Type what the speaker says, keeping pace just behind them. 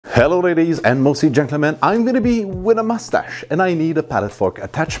Hello ladies and mostly gentlemen, I'm gonna be with a mustache and I need a pallet fork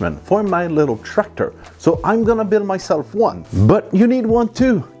attachment for my little tractor. So I'm gonna build myself one. But you need one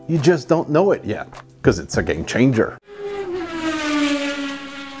too, you just don't know it yet, because it's a game changer.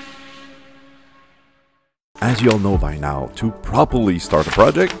 As you all know by now, to properly start a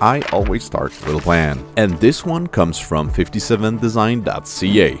project, I always start with a plan. And this one comes from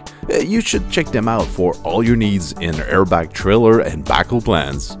 57design.ca. You should check them out for all your needs in airbag trailer and backhoe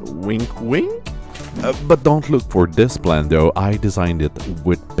plans. Wink wink? But don't look for this plan though, I designed it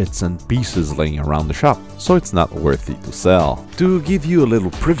with bits and pieces laying around the shop, so it's not worthy to sell. To give you a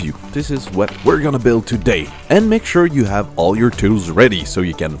little preview, this is what we're gonna build today. And make sure you have all your tools ready so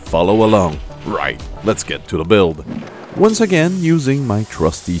you can follow along. Right, let's get to the build. Once again, using my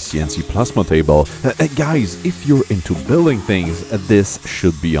trusty CNC plasma table. Guys, if you're into building things, this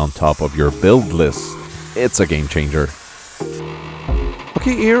should be on top of your build list. It's a game changer.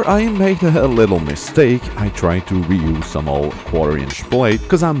 Okay, here I made a little mistake. I tried to reuse some old 1/4" plate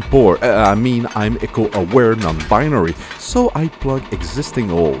because I'm poor. I'm eco-aware, non-binary. So I plug existing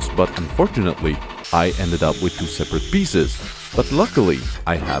holes, but unfortunately, I ended up with two separate pieces. But luckily,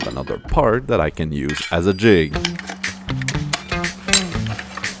 I have another part that I can use as a jig.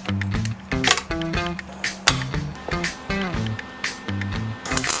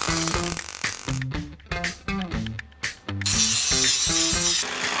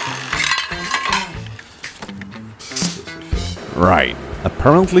 Right,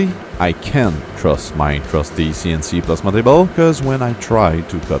 apparently I can trust my trusty CNC plasma table, because when I tried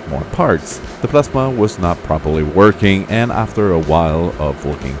to cut more parts, the plasma was not properly working, and after a while of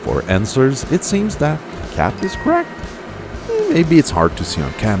looking for answers, it seems that the cap is cracked. Maybe it's hard to see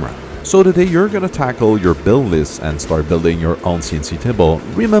on camera. So today you're gonna tackle your build list and start building your own CNC table.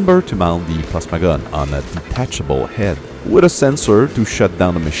 Remember to mount the plasma gun on a detachable head with a sensor to shut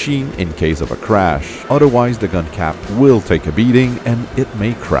down the machine in case of a crash. Otherwise the gun cap will take a beating and it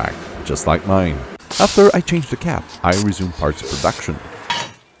may crack, just like mine. After I change the cap, I resume parts production.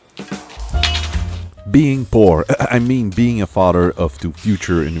 Being poor, being a father of two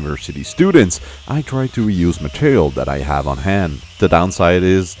future university students, I try to reuse material that I have on hand. The downside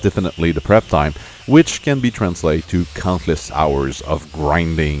is definitely the prep time, which can be translated to countless hours of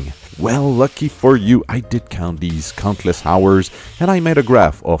grinding. Well, lucky for you, I did count these countless hours, and I made a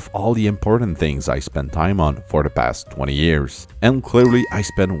graph of all the important things I spent time on for the past 20 years. And clearly, I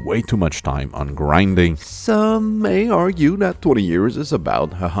spent way too much time on grinding. Some may argue that 20 years is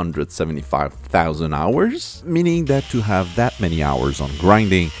about 175,000 hours, meaning that to have that many hours on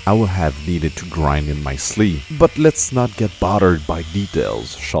grinding, I will have needed to grind in my sleep. But let's not get bothered by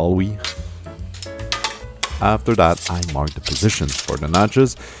details, shall we? After that, I marked the positions for the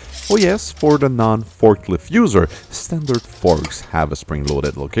notches. Oh yes, for the non-forklift user, standard forks have a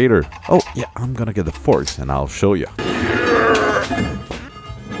spring-loaded locator. Oh yeah, I'm gonna get the forks and I'll show you.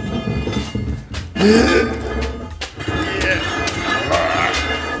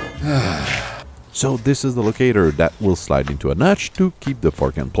 So this is the locator that will slide into a notch to keep the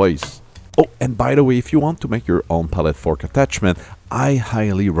fork in place. Oh, and by the way, if you want to make your own pallet fork attachment, I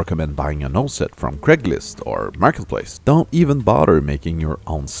highly recommend buying a nose set from Craigslist or Marketplace. Don't even bother making your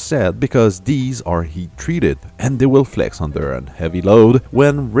own set, because these are heat treated and they will flex under a heavy load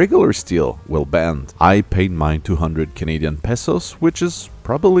when regular steel will bend. I paid mine 200 Canadian pesos, which is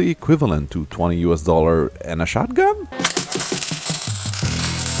probably equivalent to $20 US and a shotgun?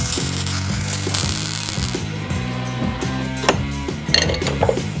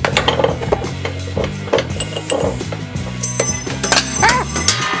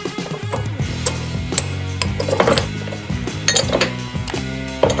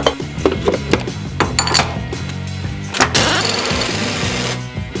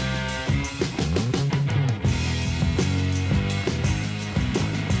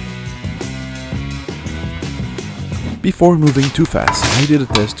 Before moving too fast, I did a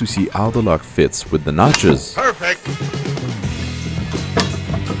test to see how the lock fits with the notches. Perfect!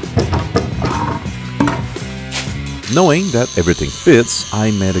 Knowing that everything fits,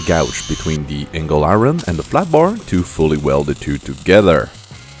 I made a gouge between the angle iron and the flat bar to fully weld the two together.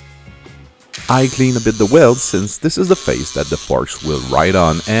 I clean a bit the weld since this is the face that the forks will ride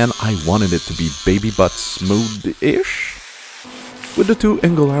on, and I wanted it to be baby butt smooth-ish. With the two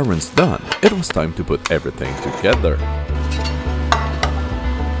angle irons done, it was time to put everything together.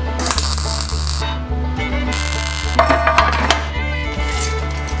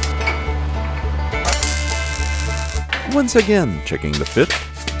 Once again, checking the fit.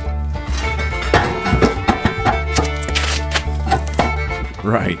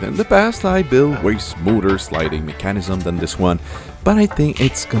 Right, in the past I built way smoother sliding mechanism than this one, but I think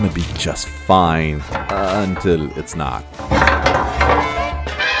it's gonna be just fine until it's not.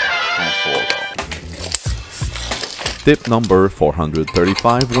 Tip number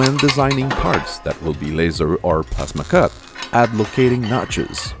 435 when designing parts that will be laser or plasma cut: add locating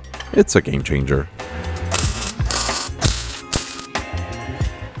notches. It's a game changer.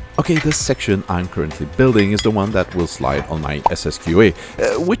 Okay, this section I'm currently building is the one that will slide on my SSQA,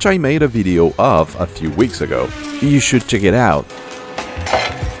 which I made a video of a few weeks ago. You should check it out.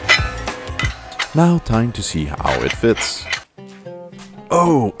 Now time to see how it fits.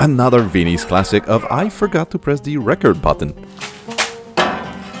 Oh, another Viny's classic of I forgot to press the record button.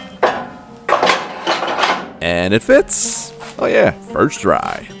 And it fits! Oh yeah, first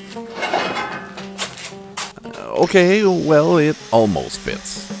try. Okay, well, it almost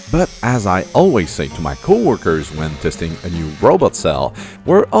fits. But as I always say to my coworkers when testing a new robot cell,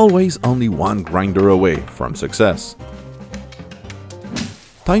 we're always only one grinder away from success.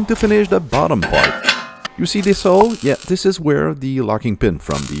 Time to finish the bottom part. You see this hole? Yeah, this is where the locking pin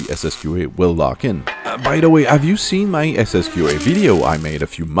from the SSQA will lock in. By the way, have you seen my SSQA video I made a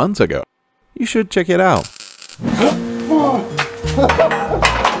few months ago? You should check it out.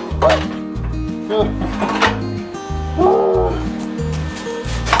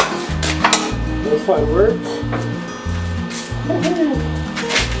 This one works.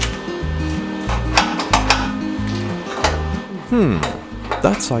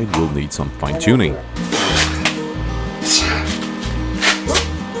 That side will need some fine-tuning.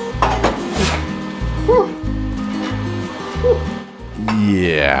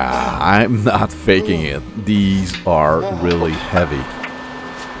 Yeah, I'm not faking it. These are really heavy.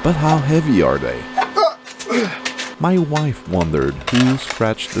 But how heavy are they? My wife wondered who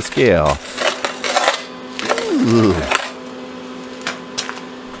scratched the scale.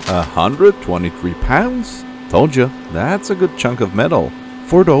 123 pounds? Told you, that's a good chunk of metal.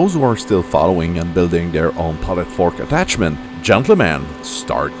 For those who are still following and building their own Pallet Fork Attachment, gentlemen,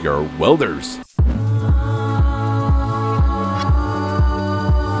 start your welders.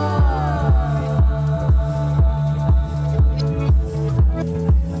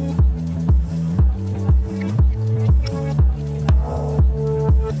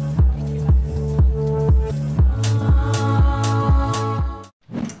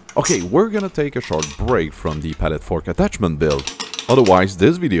 Okay, we're gonna take a short break from the Pallet Fork Attachment build. Otherwise,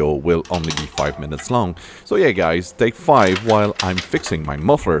 this video will only be 5 minutes long. So yeah guys, take 5 while I'm fixing my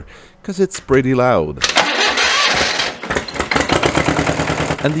muffler, cause it's pretty loud.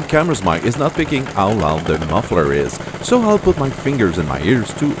 And the camera's mic is not picking how loud the muffler is, so I'll put my fingers in my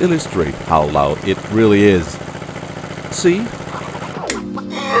ears to illustrate how loud it really is. See?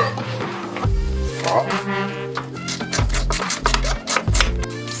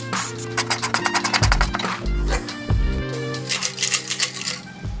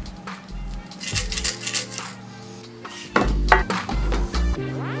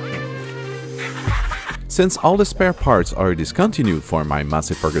 Since all the spare parts are discontinued for my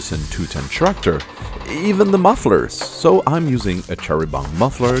Massey Ferguson 210 tractor, even the mufflers, so I'm using a cherry bomb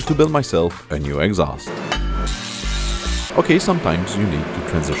muffler to build myself a new exhaust. Okay, sometimes you need to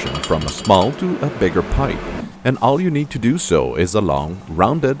transition from a small to a bigger pipe, and all you need to do so is a long,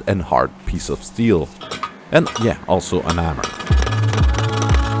 rounded and hard piece of steel. And yeah, also an hammer.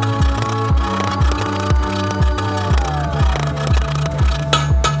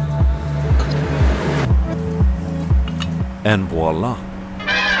 And voila!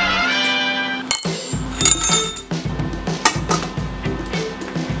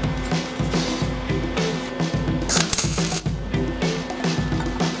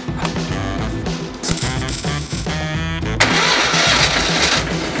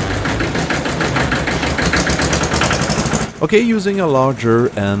 Okay, using a larger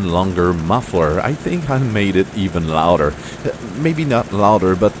and longer muffler, I think I made it even louder. Maybe not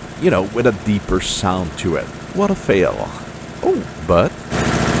louder, but, you know, with a deeper sound to it. What a fail. Oh, but...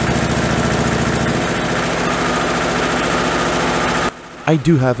 I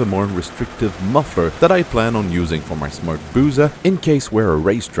do have a more restrictive muffler that I plan on using for my Smart Booza in case where a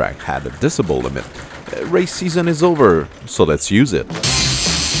racetrack had a decibel limit. Race season is over, so let's use it.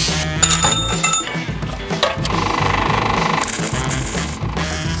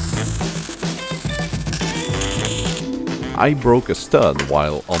 I broke a stud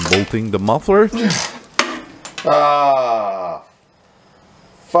while unbolting the muffler.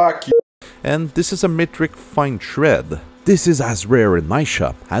 Fuck you. And this is a metric fine shred. This is as rare in my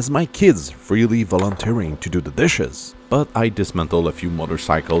shop as my kids freely volunteering to do the dishes. But I dismantled a few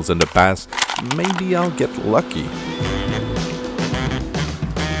motorcycles in the past. Maybe I'll get lucky.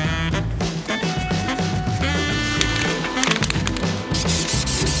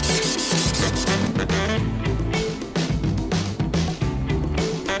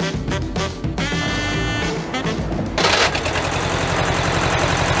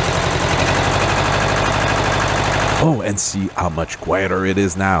 see how much quieter it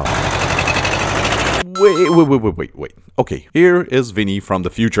is now. Wait. Okay, here is Viny from the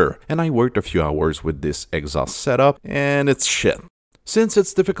future, and I worked a few hours with this exhaust setup, and it's shit. Since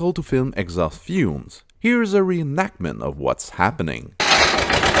it's difficult to film exhaust fumes, here's a reenactment of what's happening.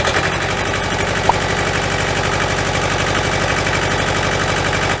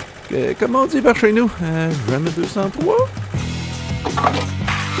 Comme on dit par chez nous, jamais 203.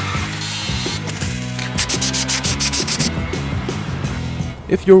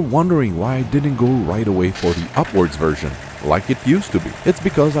 If you're wondering why I didn't go right away for the upwards version, like it used to be, it's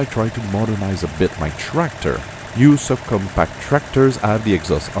because I tried to modernize a bit my tractor. New subcompact tractors have the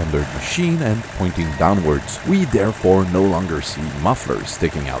exhaust under the machine and pointing downwards. We therefore no longer see mufflers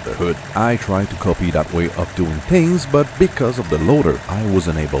sticking out the hood. I tried to copy that way of doing things, but because of the loader, I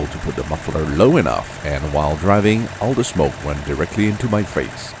wasn't able to put the muffler low enough, and while driving, all the smoke went directly into my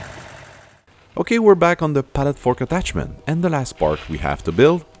face. Okay, we're back on the Pallet Fork Attachment, and the last part we have to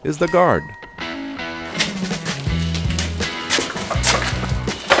build is the guard.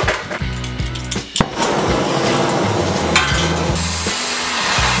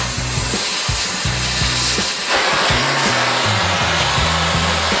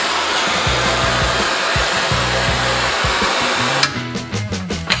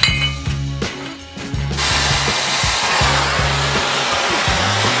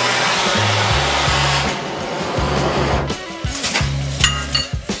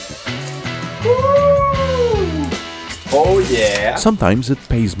 Oh yeah! Sometimes it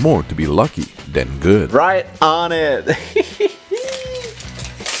pays more to be lucky than good. Right on it!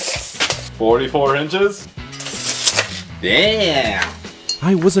 44 inches? Damn!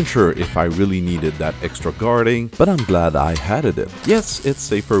 I wasn't sure if I really needed that extra guarding, but I'm glad I added it. Yes, it's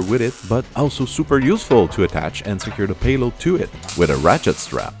safer with it, but also super useful to attach and secure the payload to it with a ratchet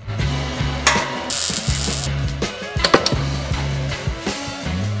strap.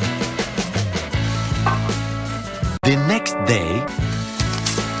 The next day,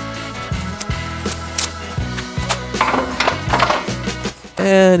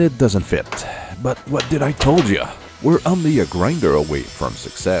 and it doesn't fit. But what did I told you? We're only a grinder away from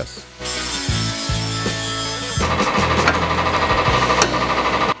success.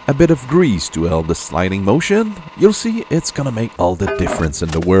 A bit of grease to help the sliding motion. You'll see it's gonna make all the difference in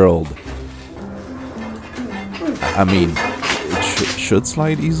the world. I mean, it should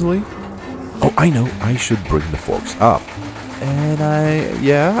slide easily. Oh, I know, I should bring the forks up. And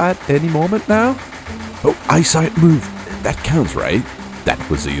at any moment now? Oh, I saw it move. That counts, right? That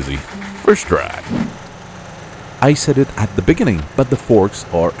was easy. First try. I said it at the beginning, but the forks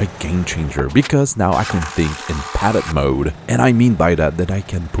are a game changer because now I can think in pallet mode. And I mean by that I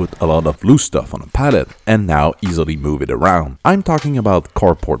can put a lot of loose stuff on a pallet and now easily move it around. I'm talking about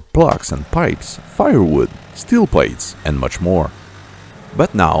carport blocks and pipes, firewood, steel plates, and much more.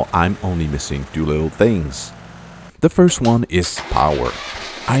 But now I'm only missing two little things. The first one is power.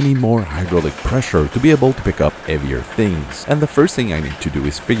 I need more hydraulic pressure to be able to pick up heavier things. And the first thing I need to do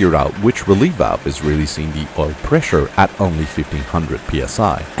is figure out which relief valve is releasing the oil pressure at only 1500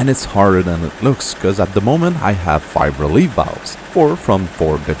 psi. And it's harder than it looks because at the moment I have 5 relief valves, 4 from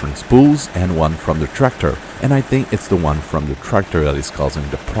 4 different spools and 1 from the tractor. And I think it's the one from the tractor that is causing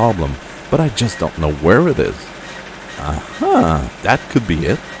the problem, but I just don't know where it is. That could be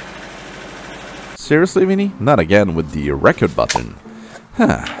it. Seriously, Viny? Not again with the record button.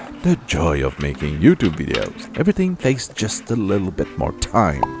 The joy of making YouTube videos. Everything takes just a little bit more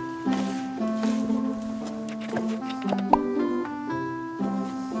time.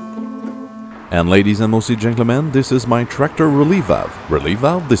 And ladies and mostly gentlemen, this is my tractor relief valve. Relief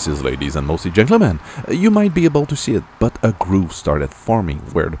valve, this is ladies and mostly gentlemen. You might be able to see it, but a groove started forming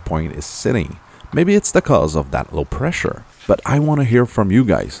where the point is sitting. Maybe it's the cause of that low pressure. But I want to hear from you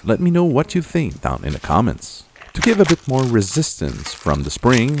guys. Let me know what you think down in the comments. To give a bit more resistance from the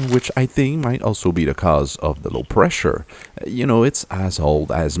spring, which I think might also be the cause of the low pressure. You know, it's as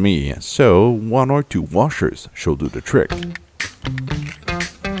old as me, so 1 or 2 washers should do the trick.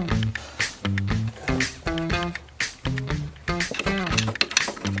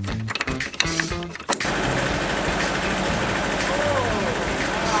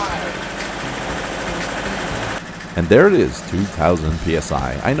 And there it is, 2000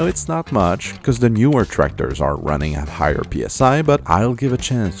 psi. I know it's not much, because the newer tractors are running at higher psi, but I'll give a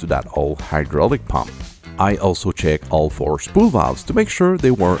chance to that old hydraulic pump. I also checked all 4 spool valves to make sure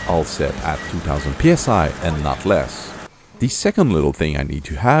they were all set at 2000 psi and not less. The second little thing I need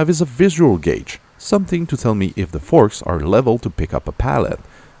to have is a visual gauge, something to tell me if the forks are level to pick up a pallet.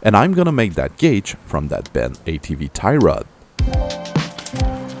 And I'm gonna make that gauge from that bent ATV tie rod.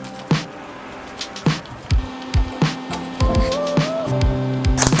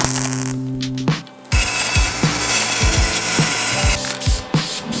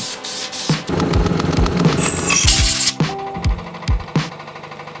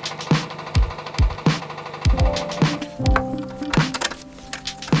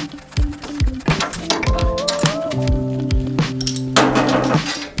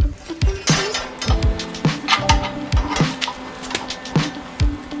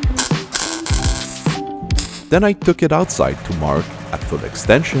 Then I took it outside to mark at foot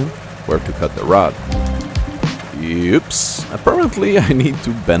extension where to cut the rod. Oops, apparently I need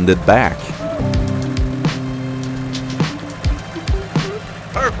to bend it back.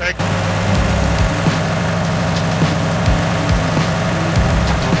 Perfect.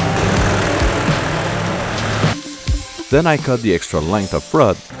 Then I cut the extra length of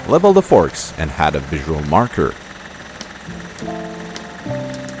rod, leveled the forks, and had a visual marker.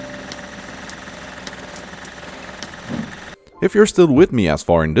 If you're still with me as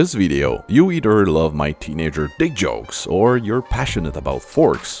far in this video, you either love my teenager dick jokes or you're passionate about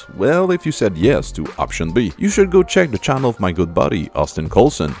forks. Well, if you said yes to option B, you should go check the channel of my good buddy,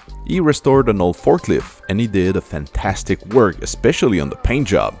 Coulson. He restored an old forklift and he did a fantastic work, especially on the paint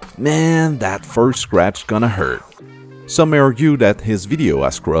job. Man, that first scratch gonna hurt. Some may argue that his video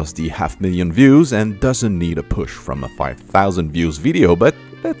has crossed the 500,000 views and doesn't need a push from a 5,000 views video, but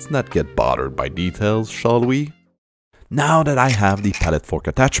let's not get bothered by details, shall we? Now that I have the pallet fork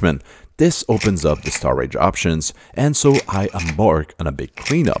attachment, this opens up the storage options, and so I embark on a big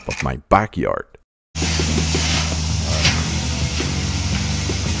cleanup of my backyard.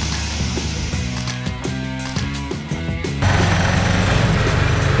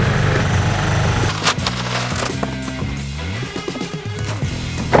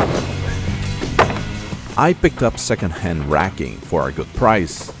 I picked up second-hand racking for a good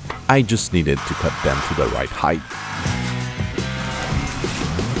price. I just needed to cut them to the right height.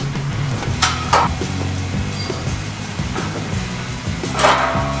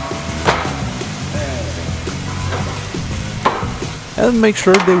 And make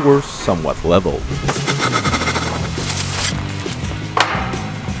sure they were somewhat level.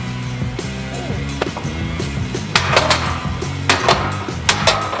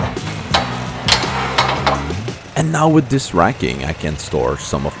 And now with this racking, I can store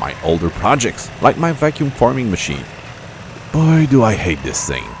some of my older projects, like my vacuum farming machine. Boy, do I hate this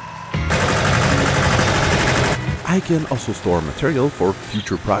thing. I can also store material for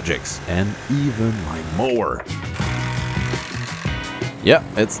future projects, and even my mower. Yeah,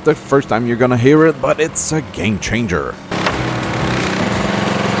 it's the first time you're gonna hear it, but it's a game changer.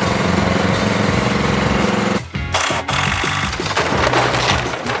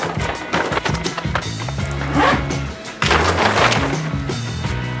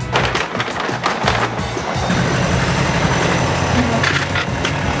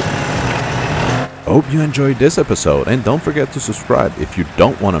 Hope you enjoyed this episode, and don't forget to subscribe if you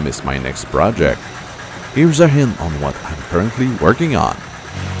don't want to miss my next project. Here's a hint on what I'm currently working on.